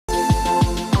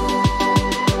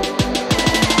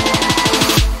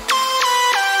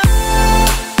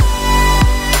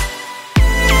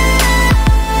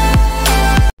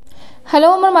Hello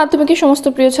আমার মাধ্যমিকের সমস্ত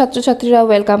প্রিয় ছাত্রছাত্রীরা,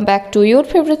 welcome back to your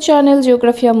favourite channel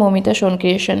জিওগ্রাফিয়া Moumita soon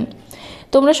creation.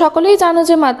 তোমরা সকলেই জানো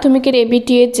যে মাধ্যমিকের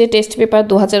এবিটিএর যে টেস্ট পেপার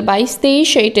 2022-23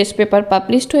 সেই টেস্ট পেপার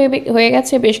পাবলিশড হয়ে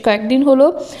গেছে বেশ কয়েকদিন হলো।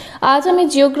 আজ আমি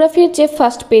জিওগ্রাফির যে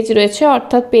ফার্স্ট পেজ রয়েছে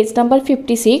অর্থাৎ পেজ নাম্বার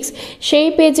 56 সেই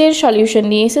পেজের সলিউশন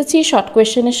নিয়ে এসেছি। শর্ট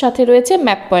কোয়েশ্চেনের সাথে রয়েছে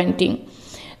ম্যাপ পয়েন্টিং।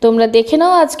 তোমরা দেখে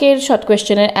নাও আজকের শর্ট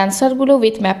কোয়েশ্চেনের অ্যান্সারগুলো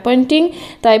উইথ ম্যাপ পয়েন্টিং।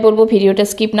 তাই বলবো ভিডিওটা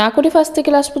স্কিপ না করে ফার্স্ট থেকে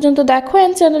লাস্ট পর্যন্ত দেখো।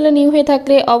 অ্যান্ড চ্যানেলে নিউ হয়ে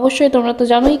থাকলে অবশ্যই তোমরা তো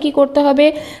জানোই কী করতে হবে,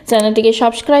 চ্যানেলটিকে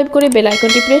সাবস্ক্রাইব করে বেল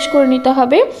আইকনটি প্রেস করে নিতে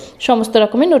হবে সমস্ত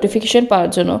রকমের নোটিফিকেশন পাওয়ার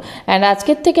জন্য। অ্যান্ড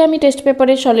আজকের থেকে আমি টেস্ট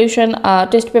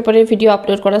পেপারের ভিডিও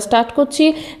আপলোড করা স্টার্ট করছি।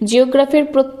 জিওগ্রাফির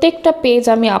প্রত্যেকটা পেজ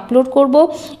আমি আপলোড করব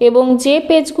এবং যে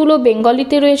পেজগুলো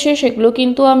বেঙ্গলিতে রয়েছে সেগুলো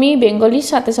কিন্তু আমি বেঙ্গলির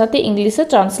সাথে সাথে ইংলিশে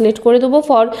ট্রান্সলেট করে দেবো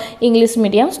ফর ইংলিশ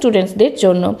মিডিয়াম স্টুডেন্টসদের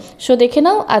জন্য। সো দেখে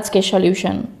নাও আজকের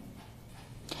সলিউশন।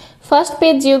 ফার্স্ট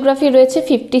পেজ জিওগ্রাফি রয়েছে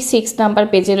 56 নাম্বার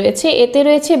পেজে রয়েছে, এতে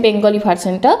রয়েছে বেঙ্গলি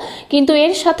ভার্সনটা, কিন্তু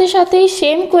এর সাথে সাথেই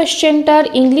সেম কোয়েশ্চেনটার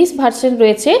ইংলিশ ভার্সন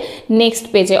রয়েছে নেক্সট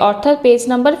পেজে অর্থাৎ পেজ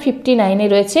নাম্বার 59-এ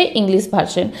রয়েছে ইংলিশ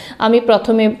ভার্সন। আমি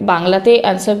প্রথমে বাংলাতে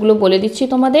অ্যান্সারগুলো বলে দিচ্ছি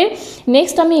তোমাদের,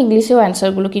 নেক্সট আমি ইংলিশেও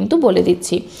অ্যান্সারগুলো কিন্তু বলে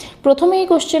দিচ্ছি। প্রথমে এই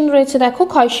কোয়েশ্চেন রয়েছে, দেখো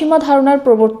ক্ষয়সীমা ধারণার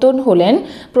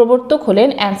প্রবর্তক হলেন,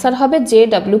 অ্যান্সার হবে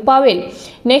JW পাওয়েল।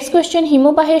 নেক্সট কোয়েশ্চেন,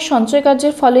 হিমবাহের সঞ্চয়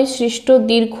কার্যের ফলে সৃষ্ট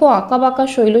দীর্ঘ আঁকাবাঁকা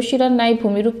শৈলশিরার ন্যায়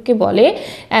ভূমিরূপকে বলে,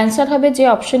 অ্যান্সার হবে যে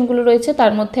অপশনগুলো রয়েছে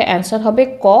তার মধ্যে অ্যান্সার হবে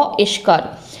ক এস্কার।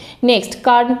 নেক্সট,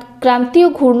 ক্রান্তীয়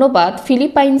ঘূর্ণবাদ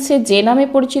ফিলিপাইন্সে যে নামে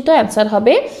পরিচিত, অ্যান্সার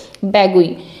হবে ব্যাগুই।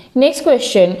 নেক্সট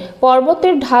কোয়েশ্চেন,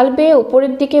 পর্বতের ঢাল বেয়ে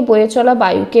উপরের দিকে বয়ে চলা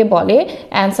বায়ুকে বলে,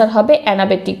 অ্যান্সার হবে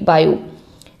অ্যানাবেটিক বায়ু।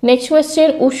 নেক্সট কোয়েশ্চেন,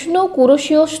 উষ্ণ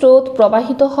কুরশীয় স্রোত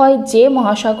প্রবাহিত হয় যে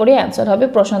মহাসাগরে, অ্যান্সার হবে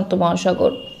প্রশান্ত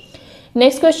মহাসাগর।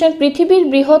 নেক্সট কোয়েশ্চেন, পৃথিবীর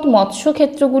বৃহৎ মৎস্য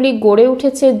ক্ষেত্রগুলি গড়ে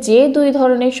উঠেছে যে দুই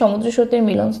ধরনের সমুদ্র স্রোতের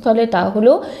মিলনস্থলে, তা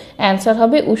হলো, অ্যান্সার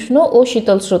হবে উষ্ণ ও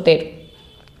শীতল স্রোতের।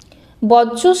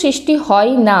 বজ্র সৃষ্টি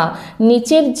হয় না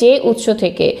নিচের যে উৎস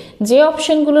থেকে, যে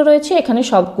অপশনগুলো রয়েছে এখানে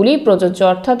সবগুলোই প্রযোজ্য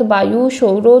অর্থাৎ বায়ু,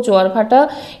 সৌর, জোয়ার ভাটা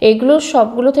এগুলোর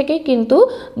সবগুলো থেকেই কিন্তু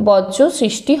বজ্র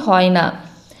সৃষ্টি হয় না।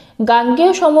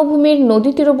 গাঙ্গেয় সমভূমির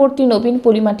নদী তীরবর্তী নবীন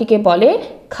পলিমাটিকে বলে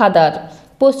খাদার।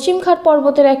 পশ্চিমঘাট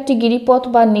পর্বতের একটি গিরিপথ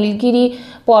বা নীলগিরি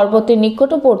পর্বতের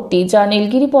নিকটবর্তী, যা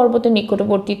নীলগিরি পর্বতের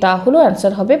নিকটবর্তী, তা হলো,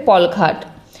 অ্যান্সার হবে পলঘাট।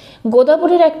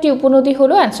 গোদাবরীর একটি উপনদী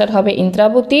হলো, অ্যান্সার হবে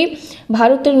ইন্দ্রাবতী।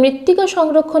 ভারতের মৃত্তিকা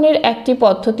সংরক্ষণের একটি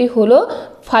পদ্ধতি হলো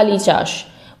ফালি চাষ।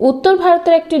 উত্তর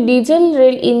ভারতের একটি ডিজেল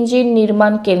রেল ইঞ্জিন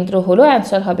নির্মাণ কেন্দ্র হলো,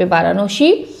 অ্যান্সার হবে বারাণসী।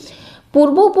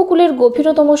 পূর্ব উপকূলের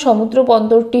গভীরতম সমুদ্র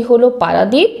বন্দরটি হলো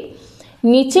পারাদ্বীপ।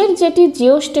 নিচের যেটি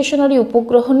জিও স্টেশনারি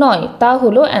উপগ্রহ নয় তা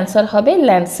হলো, অ্যান্সার হবে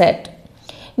ল্যান্ডস্যাট।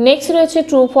 নেক্সট রয়েছে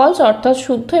ট্রু ফলস অর্থাৎ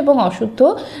শুদ্ধ এবং অশুদ্ধ।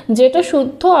 যেটা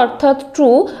শুদ্ধ অর্থাৎ ট্রু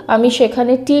আমি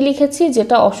সেখানে টি লিখেছি,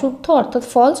 যেটা অশুদ্ধ অর্থাৎ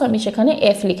ফলস আমি সেখানে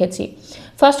এফ লিখেছি।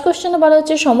 ফার্স্ট কোশ্চেনে বলা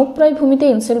হচ্ছে সমপ্রায় ভূমিতে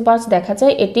ইনসেলবার্স দেখা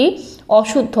যায়, এটি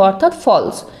অশুদ্ধ অর্থাৎ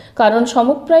ফলস, কারণ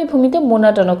সমপ্রায় ভূমিতে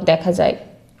মোনাডনক দেখা যায়।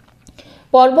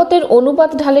 পর্বতের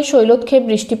অনুপাত ঢালে শৈলোৎক্ষেপ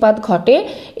বৃষ্টিপাত ঘটে,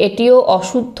 এটিও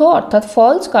অশুদ্ধ অর্থাৎ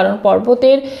ফলস, কারণ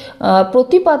পর্বতের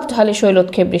প্রতিপাত ঢালে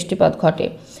শৈলোৎক্ষেপ বৃষ্টিপাত ঘটে।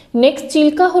 নেক্সট,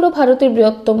 চিল্কা হলো ভারতের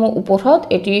বৃহত্তম উপহ্রদ,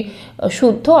 এটি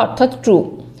শুদ্ধ অর্থাৎ ট্রু।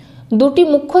 দুটি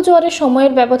মুখ্য জোয়ারের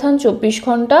সময়ের ব্যবধান 24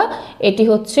 ঘন্টা, এটি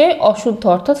হচ্ছে অশুদ্ধ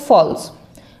অর্থাৎ ফলস।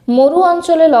 মরু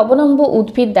অঞ্চলে লবণাম্ব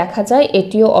উদ্ভিদ দেখা যায়,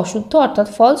 এটিও অশুদ্ধ অর্থাৎ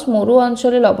ফলস। মরু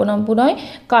অঞ্চলে লবণাম্ব নয়,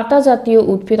 কাঁটা জাতীয়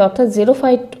উদ্ভিদ অর্থাৎ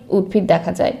জেরোফাইট উদ্ভিদ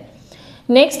দেখা যায়।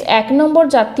 নেক্সট, 1 নম্বর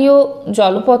জাতীয়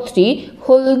জলপথটি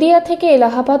হলদিয়া থেকে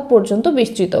এলাহাবাদ পর্যন্ত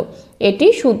বিস্তৃত, এটি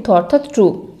শুদ্ধ অর্থাৎ ট্রু।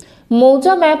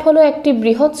 মৌজা ম্যাপ হলো একটি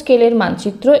বৃহৎ স্কেলের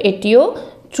মানচিত্র, এটিও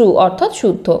ট্রু অর্থাৎ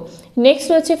শুদ্ধ। নেক্সট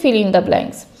রয়েছে fill in the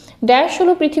blanks. Dash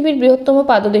হলো পৃথিবীর বৃহত্তম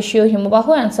পাদদেশীয় হিমবাহ,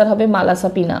 অ্যান্সার হবে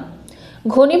মালাসাপিনা।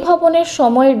 ঘনীভবনের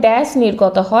সময় ড্যাশ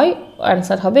নির্গত হয়,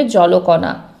 অ্যান্সার হবে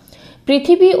জলকণা।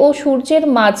 পৃথিবী ও সূর্যের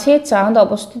মাঝে চাঁদ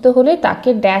অবস্থিত হলে তাকে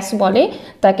ড্যাশ বলে,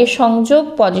 তাকে সংযোগ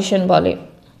পজিশন বলে।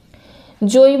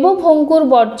 জৈব ভঙ্গুর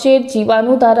বর্জ্যের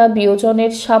জীবাণু দ্বারা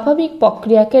বিয়োজনের স্বাভাবিক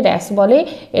প্রক্রিয়াকে ড্যাশ বলে,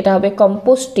 এটা হবে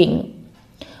কম্পোস্টিং।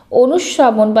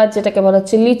 অনুশ্রাবণ বা যেটাকে বলা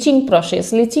হচ্ছে লিচিং প্রসেস,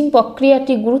 লিচিং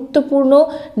প্রক্রিয়াটি গুরুত্বপূর্ণ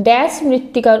ড্যাশ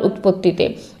মৃত্তিকার উৎপত্তিতে,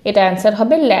 এটা অ্যান্সার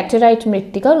হবে ল্যাটেরাইট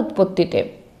মৃত্তিকার উৎপত্তিতে।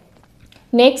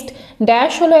 নেক্সট,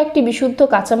 ড্যাশ হলো একটি বিশুদ্ধ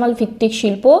কাঁচামাল ভিত্তিক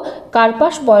শিল্প,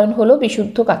 কার্পাস বয়ন হলো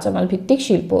বিশুদ্ধ কাঁচামাল ভিত্তিক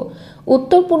শিল্প।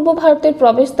 উত্তর পূর্ব ভারতের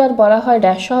প্রবেশদ্বার বলা হয়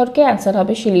ড্যাশ শহরকে, অ্যান্সার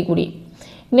হবে শিলিগুড়ি।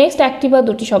 নেক্সট, একটি বা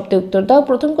দুটি শব্দে উত্তর দাও।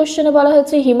 প্রথম কোশ্চেনে বলা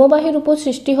হয়েছে হিমবাহের উপর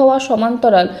সৃষ্টি হওয়া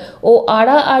সমান্তরাল ও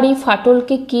আড়াআড়ি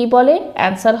ফাটলকে কি বলে,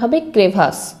 অ্যান্সার হবে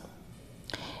ক্রেভাস।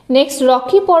 নেক্সট,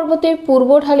 রকি পর্বতের পূর্ব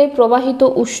ঢালে প্রবাহিত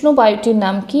উষ্ণ বায়ুটির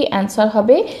নাম কি, অ্যান্সার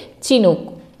হবে চিনুক।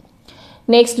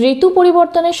 নেক্সট, ঋতু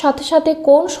পরিবর্তনের সাথে সাথে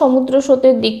কোন সমুদ্র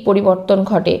স্রোতের দিক পরিবর্তন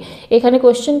ঘটে? এখানে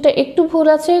কোশ্চেনটা একটু ভুল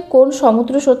আছে, কোন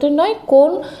সমুদ্র স্রোতের নয়,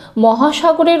 কোন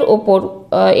মহাসাগরের ওপর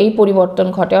এই পরিবর্তন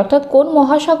ঘটে, অর্থাৎ কোন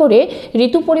মহাসাগরে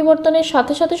ঋতু পরিবর্তনের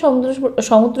সাথে সাথে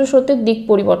সমুদ্র স্রোতের দিক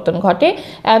পরিবর্তন ঘটে?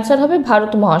 অ্যান্সার হবে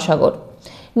ভারত মহাসাগর।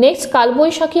 নেক্সট,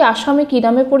 কালবৈশাখী আসামে কী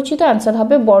নামে পরিচিত? অ্যান্সার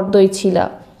হবে বরদৈছিলা।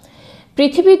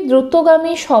 পৃথিবীর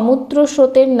দ্রুতগামী সমুদ্র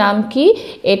স্রোতের নাম কি?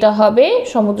 এটা হবে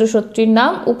সমুদ্র স্রোতটির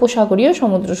নাম উপসাগরীয়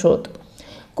সমুদ্র স্রোত।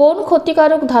 কোন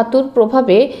ক্ষতিকারক ধাতুর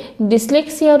প্রভাবে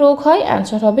ডিসলেক্সিয়া রোগ হয়?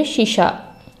 অ্যান্সার হবে সীসা।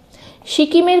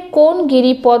 সিকিমের কোন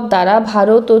গিরিপথ দ্বারা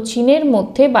ভারত ও চীনের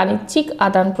মধ্যে বাণিজ্যিক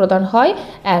আদান প্রদান হয়?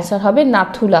 অ্যান্সার হবে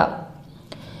নাথুলা।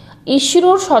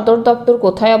 ইসরোর সদর দপ্তর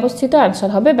কোথায় অবস্থিত?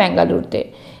 অ্যান্সার হবে বেঙ্গালুরুতে।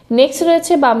 নেক্সট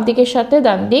রয়েছে বাম দিকের সাথে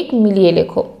ডান দিক মিলিয়ে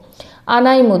লেখো।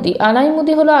 আনাইমুদি,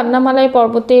 আনাইমুদি হলো আন্নামালাই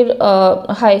পর্বতের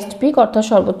হাইয়েস্ট পিক অর্থাৎ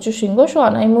সর্বোচ্চ শৃঙ্গ, সো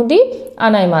আনাইমুদি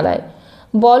আনাইমালায়।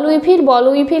 বলউইভিল,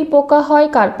 বলউইভিল পোকা হয়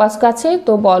কার্পাস গাছে,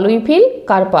 তো বলউইভিল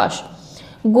কার্পাস।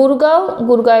 গুরগাঁও,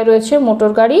 গুরগাঁয়ে রয়েছে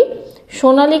মোটর গাড়ি।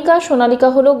 সোনালিকা, সোনালিকা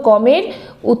হলো গমের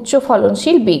উচ্চ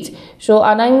ফলনশীল বীজ। সো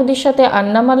আনাইমুদির সাথে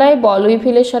আন্নামালাই,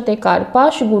 বলউইভিলের সাথে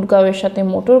কার্পাস, গুরগাঁওয়ের সাথে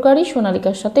মোটর গাড়ি,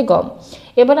 সোনালিকার সাথে গম।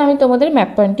 এবার আমি তোমাদের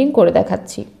ম্যাপ পয়েন্টিং করে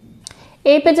দেখাচ্ছি।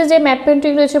 এই পেজে যে ম্যাপ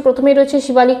পেন্টিং রয়েছে, প্রথমেই রয়েছে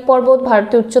শিবালিক পর্বত,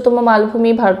 ভারতের উচ্চতম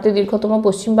মালভূমি, ভারতের দীর্ঘতম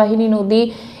পশ্চিম বাহিনী নদী,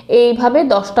 এইভাবে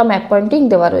 10টা ম্যাপ পয়েন্টিং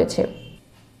দেওয়া রয়েছে।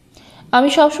 আমি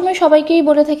সবসময় সবাইকেই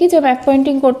বলে থাকি যে ম্যাপ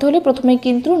পয়েন্টিং করতে হলে প্রথমে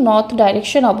কিন্তু নর্থ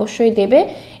ডাইরেকশন অবশ্যই দেবে।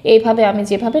 এইভাবে আমি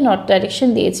যেভাবে নর্থ ডাইরেকশন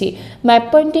দিয়েছি। ম্যাপ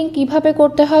পয়েন্টিং কীভাবে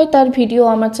করতে হয় তার ভিডিও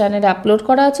আমার চ্যানেলে আপলোড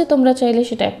করা আছে, তোমরা চাইলে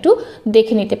সেটা একটু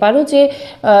দেখে নিতে পারো যে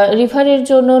রিভারের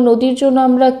জন্য, নদীর জন্য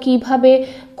আমরা কিভাবে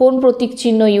কোন প্রতীক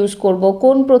চিহ্ন ইউজ করব,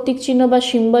 কোন প্রতীক চিহ্ন বা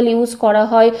সিম্বল ইউজ করা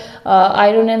হয়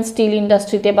আয়রন অ্যান্ড স্টিল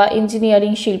ইন্ডাস্ট্রিতে বা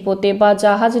ইঞ্জিনিয়ারিং শিল্পতে বা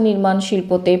জাহাজ নির্মাণ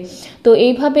শিল্পতে। তো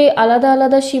এইভাবে আলাদা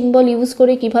আলাদা সিম্বল ইউজ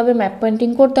করে কিভাবে ম্যাপ পয়েন্টিং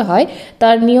করতে হয়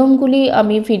তার নিয়মগুলি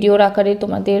আমি ভিডিওর আকারে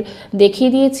তোমাদের দেখিয়ে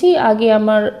দিয়েছি, আগে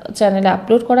আমার চ্যানেলে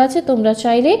আপলোড করা আছে, তোমরা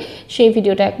চাইলে সেই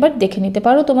ভিডিওটা একবার দেখে নিতে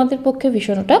পারো, তোমাদের পক্ষে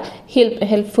ভীষণটা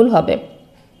হেল্পফুল হবে।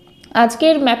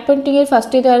 আজকের ম্যাপ পেন্টিংয়ের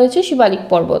ফার্স্টে দেওয়া রয়েছে শিবালিক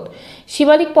পর্বত।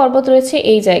 শিবালিক পর্বত রয়েছে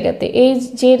এই জায়গাতে, এই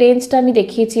যে রেঞ্জটা আমি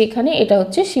দেখিয়েছি এখানে, এটা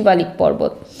হচ্ছে শিবালিক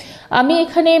পর্বত। আমি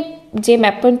এখানে যে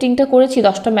ম্যাপ পয়েন্টিংটা করেছি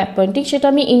 10টা ম্যাপ পয়েন্টিং, সেটা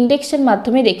আমি ইন্ডেক্সের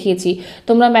মাধ্যমে দেখিয়েছি।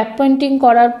 তোমরা ম্যাপ পয়েন্টিং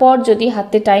করার পর যদি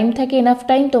হাতে টাইম থাকে, এনাফ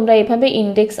টাইম, তোমরা এভাবে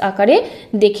ইন্ডেক্স আকারে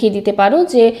দেখিয়ে দিতে পারো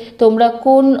যে তোমরা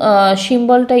কোন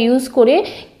সিম্বলটা ইউজ করে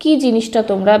কি জিনিসটা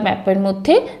তোমরা ম্যাপের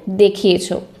মধ্যে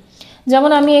দেখিয়েছো।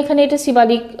 যেমন আমি এখানে এটা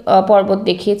শিবালিক পর্বত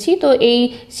দেখিয়েছি, তো এই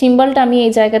সিম্বলটা আমি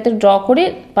এই জায়গাতে ড্র করে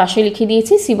পাশে লিখে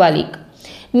দিয়েছি শিবালিক।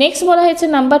 নেক্সট বলা হয়েছে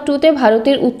নাম্বার 2তে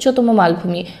ভারতের উচ্চতম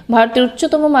মালভূমি। ভারতের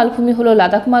উচ্চতম মালভূমি হলো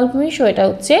লাদাখ মালভূমি, সো এটা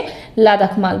হচ্ছে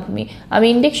লাদাখ মালভূমি। আমি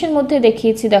ইন্ডেক্সের মধ্যে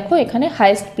দেখিয়েছি, দেখো এখানে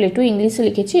হাইয়েস্ট প্লেটু ইংলিশে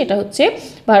লিখেছি, এটা হচ্ছে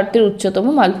ভারতের উচ্চতম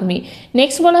মালভূমি।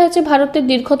 নেক্সট বলা হয়েছে ভারতের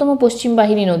দীর্ঘতম পশ্চিম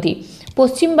বাহিনী নদী।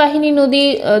 পশ্চিম বাহিনী নদী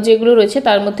যেগুলো রয়েছে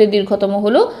তার মধ্যে দীর্ঘতম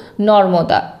হলো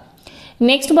নর্মদা।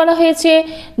 নেক্সট বলা হয়েছে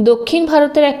দক্ষিণ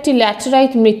ভারতের একটি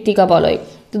ল্যাটেরাইট মৃত্তিকা বলয়।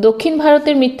 তো দক্ষিণ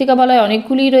ভারতের মৃত্তিকা বলয়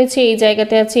অনেকগুলি রয়েছে, এই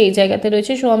জায়গাতে আছে, এই জায়গাতে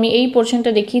রয়েছে, সো আমি এই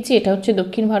পোর্শনটা দেখিয়েছি, এটা হচ্ছে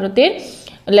দক্ষিণ ভারতের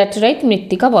ল্যাটেরাইট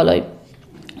মৃত্তিকা বলয়।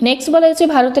 নেক্সট বলা হয়েছে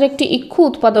ভারতের একটি ইক্ষু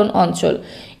উৎপাদন অঞ্চল।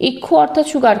 ইক্ষু অর্থাৎ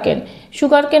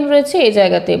সুগার কেন রয়েছে এই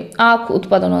জায়গাতে, আখ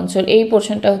উৎপাদন অঞ্চল, এই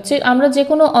পোর্শনটা হচ্ছে। আমরা যে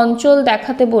কোনো অঞ্চল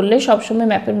দেখাতে বললে সবসময়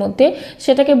ম্যাপের মধ্যে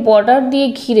সেটাকে বর্ডার দিয়ে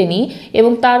ঘিরে নিই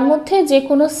এবং তার মধ্যে যে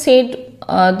কোনো সেড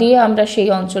দিয়ে আমরা সেই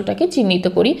অঞ্চলটাকে চিহ্নিত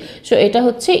করি, সো এটা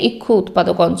হচ্ছে ইক্ষু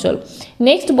উৎপাদক অঞ্চল।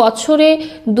 নেক্সট, বছরে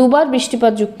দুবার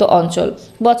বৃষ্টিপাতযুক্ত অঞ্চল।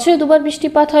 বছরে দুবার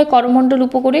বৃষ্টিপাত হয় করমণ্ডল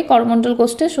উপকূলে, করমণ্ডল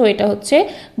কোস্টে, সো এটা হচ্ছে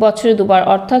বছরে দুবার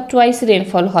অর্থাৎ টুয়াইস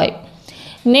রেনফল হয়।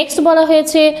 নেক্সট বলা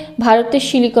হয়েছে ভারতের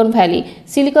সিলিকন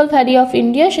ভ্যালি অফ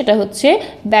ইন্ডিয়া, সেটা হচ্ছে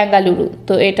বেঙ্গালুরু।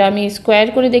 তো এটা আমি স্কোয়ার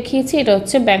করে দেখিয়েছি, এটা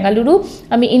হচ্ছে বেঙ্গালুরু।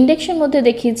 আমি ইন্ডেক্সের মধ্যে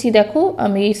দেখিয়েছি, দেখো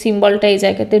আমি সিম্বলটা এই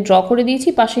জায়গাতে ড্র করে দিয়েছি,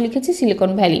 পাশে লিখেছি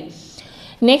সিলিকন ভ্যালি।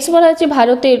 নেক্সট বলা হচ্ছে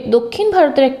দক্ষিণ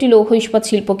ভারতের একটি লৌহ ইস্পাত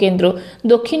শিল্প কেন্দ্র।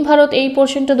 দক্ষিণ ভারত, এই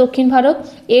পোর্শনটা দক্ষিণ ভারত,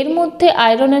 এর মধ্যে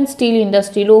আয়রন অ্যান্ড স্টিল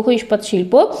ইন্ডাস্ট্রি, লৌহ ইস্পাত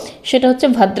শিল্প, সেটা হচ্ছে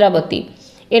ভদ্রাবতী।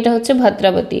 এটা হচ্ছে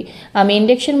ভদ্রাবতী। আমি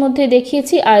ইন্ডেক্সের মধ্যে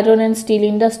দেখিয়েছি iron and still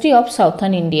industry of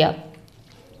southern India.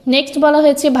 Next বলা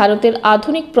হয়েছে ভারতের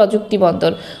আধুনিক প্রযুক্তি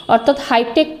বন্দর অর্থাৎ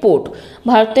হাইটেক পোর্ট।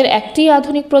 ভারতের একটি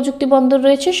আধুনিক প্রযুক্তি বন্দর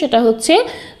রয়েছে, সেটা হচ্ছে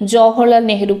জওহরলাল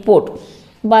নেহেরু পোর্ট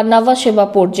বা নভা সেবা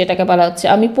পোর্ট যেটাকে বলা হচ্ছে।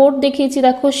 আমি পোর্ট দেখিয়েছি,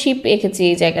 দেখো শিপ এঁকেছি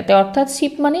এই জায়গাতে, অর্থাৎ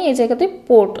শিপ মানে এই জায়গাতে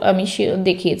পোর্ট আমি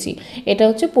দেখিয়েছি, এটা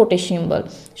হচ্ছে পোর্টের সিম্বল।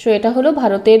 সো এটা হলো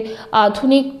ভারতের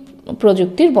আধুনিক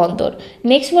প্রযুক্তির বন্দর।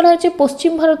 নেক্সট বলা হচ্ছে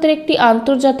পশ্চিম ভারতের একটি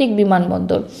আন্তর্জাতিক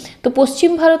বিমানবন্দর। তো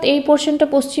পশ্চিম ভারত, এই পোর্শনটা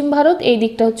পশ্চিম ভারত, এই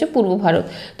দিকটা হচ্ছে পূর্ব ভারত।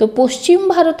 তো পশ্চিম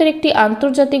ভারতের একটি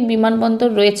আন্তর্জাতিক বিমানবন্দর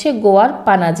রয়েছে গোয়ার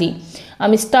পানাজি।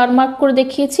 আমি স্টার মার্ক করে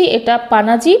দেখিয়েছি, এটা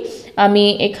পানাজি। আমি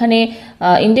এখানে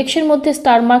ইন্ডেক্সের মধ্যে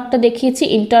স্টার মার্কটা দেখিয়েছি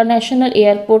international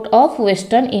airport of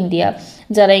western India.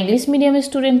 যারা ইংলিশ মিডিয়ামের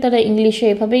স্টুডেন্ট তারা ইংলিশে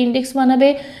এভাবে ইন্ডেক্স বানাবে,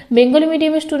 বেঙ্গলি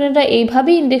মিডিয়ামের স্টুডেন্টরা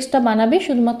এইভাবেই ইন্ডেক্সটা বানাবে,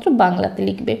 শুধুমাত্র বাংলাতে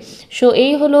লিখবে। সো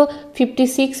এই হলো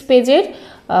 56 পেজের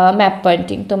ম্যাপ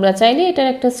পয়েন্টিং। তোমরা চাইলে এটার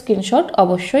একটা স্ক্রিনশট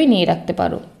অবশ্যই নিয়ে রাখতে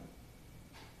পারো।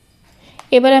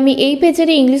 এবার আমি এই পেজের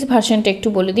ইংলিশ ভার্সনটা একটু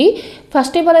বলে দিই।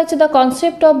 ফার্স্টে বলা হচ্ছে the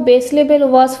concept of base level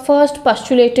was first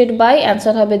পাস্টুলেটেড by,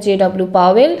 answer হবে JW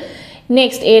Powell.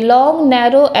 Next, a long,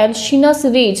 narrow and sinuous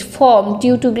ridge formed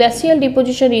due to glacial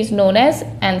deposition is known as,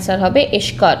 answer hobe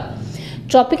Eshkar.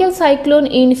 Tropical cyclone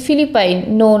in Philippines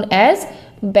known as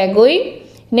Bagoy.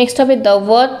 Next hobe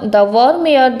the warm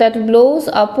air that blows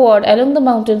upward along the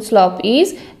mountain slope is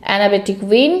anabatic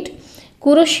wind.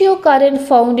 Kuroshio current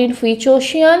found in which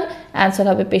ocean? Answer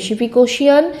hobe Pacific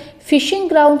Ocean. Fishing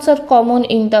grounds are common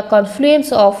in the confluence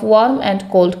of warm and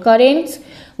cold currents.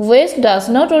 Waste does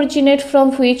not originate from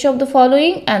which of the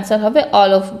following? Answer hobe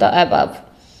all of the above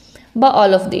ba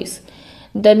all of these.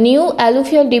 The new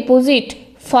alluvial deposit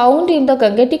found in the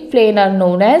Gangetic plain are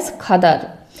known as Khadar.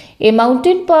 A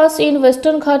mountain pass in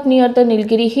Western Ghat near the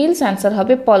Nilgiri hills, answer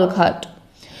hobe Palghat.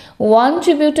 One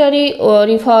tributary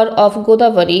river of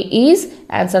Godavari is,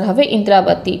 answer hobe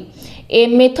Indravati. A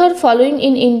method following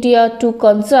in India to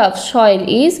conserve soil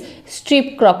is strip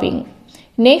cropping.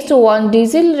 Next, one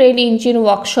diesel rail engine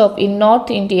workshop in North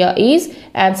India is,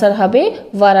 answer hobe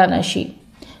Varanasi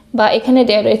বা এখানে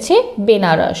দেওয়া রয়েছে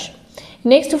Benaras.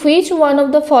 Next, which one of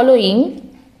the following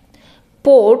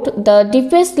port the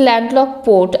deepest landlocked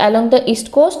port along the east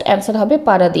coast? Answer hobe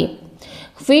Paradip.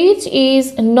 Which is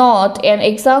not an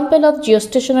example of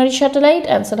geostationary satellite?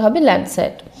 Answer hobe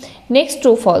Landsat. Next,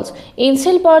 true false.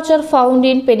 Incel birds are found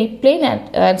in peneplain,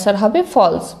 answer hobe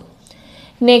false.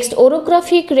 Next,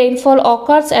 orographic rainfall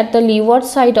occurs at the leeward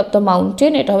side of the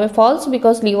mountain, এটা হবে false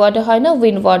because leeward এ হয় না,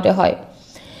 windward এ হয়।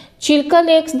 Chilka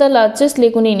Lakes the largest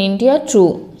lagoon in India,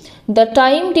 true. The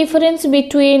time difference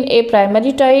between a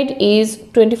primary tide is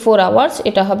 24 hours,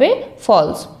 এটা হবে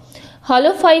false.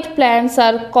 Halophyte plants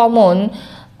are common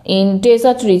in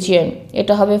desert region,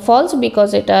 এটা হবে false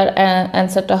because এটার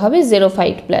অ্যান্সারটা হবে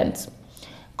xerophyte plants,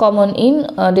 common in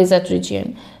desert region.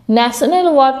 National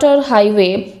Water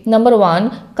Highway number 1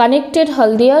 connected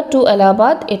Haldia to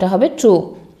Allahabad, এটা হবে true.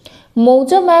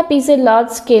 Mouja map is a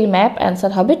large scale map,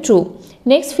 answer হবে true.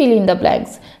 Next, fill in the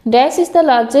blanks. Dash is the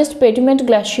largest pediment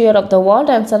glacier of the world,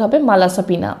 answer হবে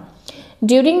Malasapina.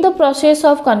 During the process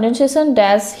of condensation,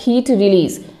 dash heat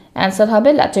release, answer হবে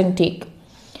latentic.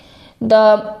 The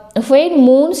when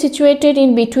moon situated in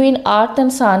between earth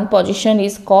and sun position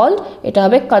is called, এটা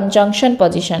হবে conjunction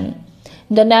position.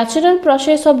 The natural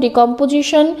process of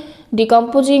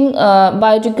decomposing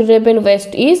biodegradable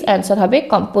waste is, answer hobe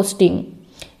composting.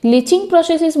 Leaching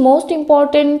process is most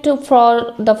important for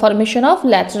the formation of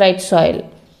laterite soil.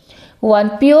 One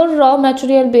pure raw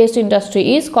material based industry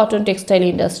is cotton textile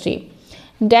industry.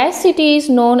 Dash city is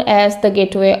known as the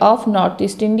gateway of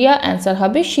Northeast India, answer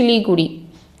hobe Shiliguri.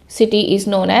 City is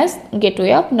known as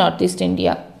gateway of Northeast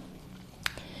India.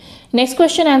 Next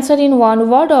question, answer in one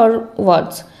word or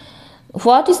words.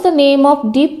 What is the name of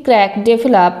deep crack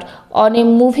developed on a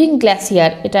moving glacier?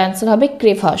 It answer hobe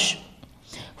crevasse.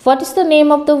 What is the name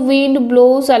of the wind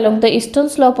blows along the eastern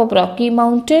slope of Rocky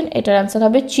Mountain? Etar answer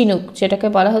hobe Chinook, jetake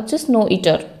bola hocche snow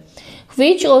eater.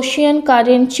 Which ocean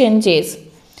current changes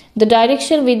the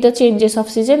direction with the changes of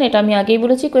season? এটা আমি আগেই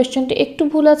বলেছি, কোয়েশ্চেনটি একটু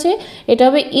ভুল আছে, এটা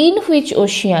হবে in which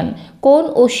ocean, কোন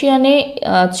ওশিয়ানে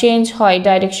চেঞ্জ হয়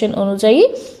ডাইরেকশন অনুযায়ী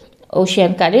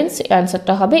ocean currents,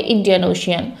 অ্যান্সারটা হবে Indian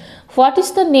Ocean. What is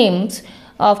the names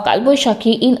of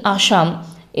Kalboishakhi in Assam?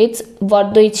 It's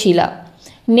Vardoi Chila.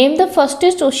 Name the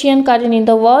fastest ocean current in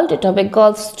the world, it হবে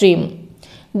Gulf Stream.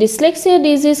 Dyslexia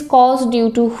disease caused due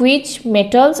to which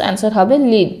metals? Answer হবে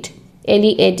lead,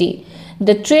 LEAD.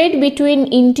 The trade between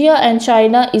India and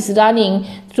China is running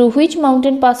through which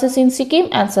mountain passes in Sikkim?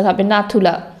 Answer হবে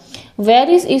Nathula. Where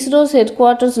is ISRO's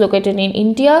headquarters located in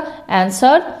India?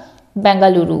 Answer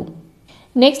Bengaluru.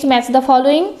 Next, match the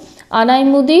following.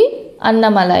 Anaimudi,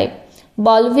 Annamalai.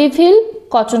 Bolviville,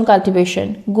 cotton cultivation.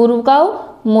 Gurgaon,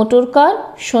 motor car.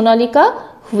 Sonalika,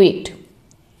 wheat.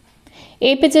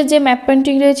 এই পেজের যে map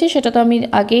pointing রয়েছে সেটা তো আমি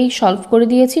আগেই solve করে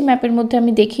দিয়েছি, ম্যাপের মধ্যে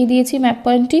আমি দেখিয়ে দিয়েছি ম্যাপ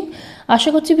পয়েন্টিং। আশা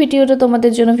করছি ভিডিওটা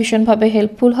তোমাদের জন্য ভীষণভাবে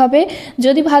হেল্পফুল হবে।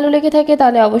 যদি ভালো লেগে থাকে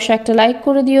তাহলে অবশ্যই একটা লাইক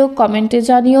করে দিও, কমেন্টে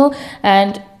জানিও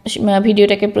অ্যান্ড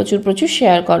ভিডিওটাকে প্রচুর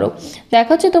শেয়ার করো। দেখা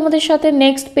হচ্ছে তোমাদের সাথে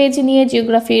নেক্সট পেজ নিয়ে,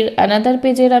 জিওগ্রাফির অ্যানাদার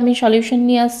পেজের আমি সলিউশন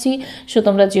নিয়ে আসছি। সো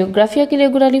তোমরা জিওগ্রাফিয়াকে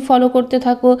রেগুলারলি ফলো করতে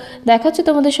থাকো। দেখা হচ্ছে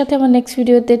তোমাদের সাথে আমার নেক্সট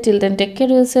ভিডিওতে। Till then take care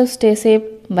yourself, stay safe,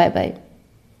 bye bye.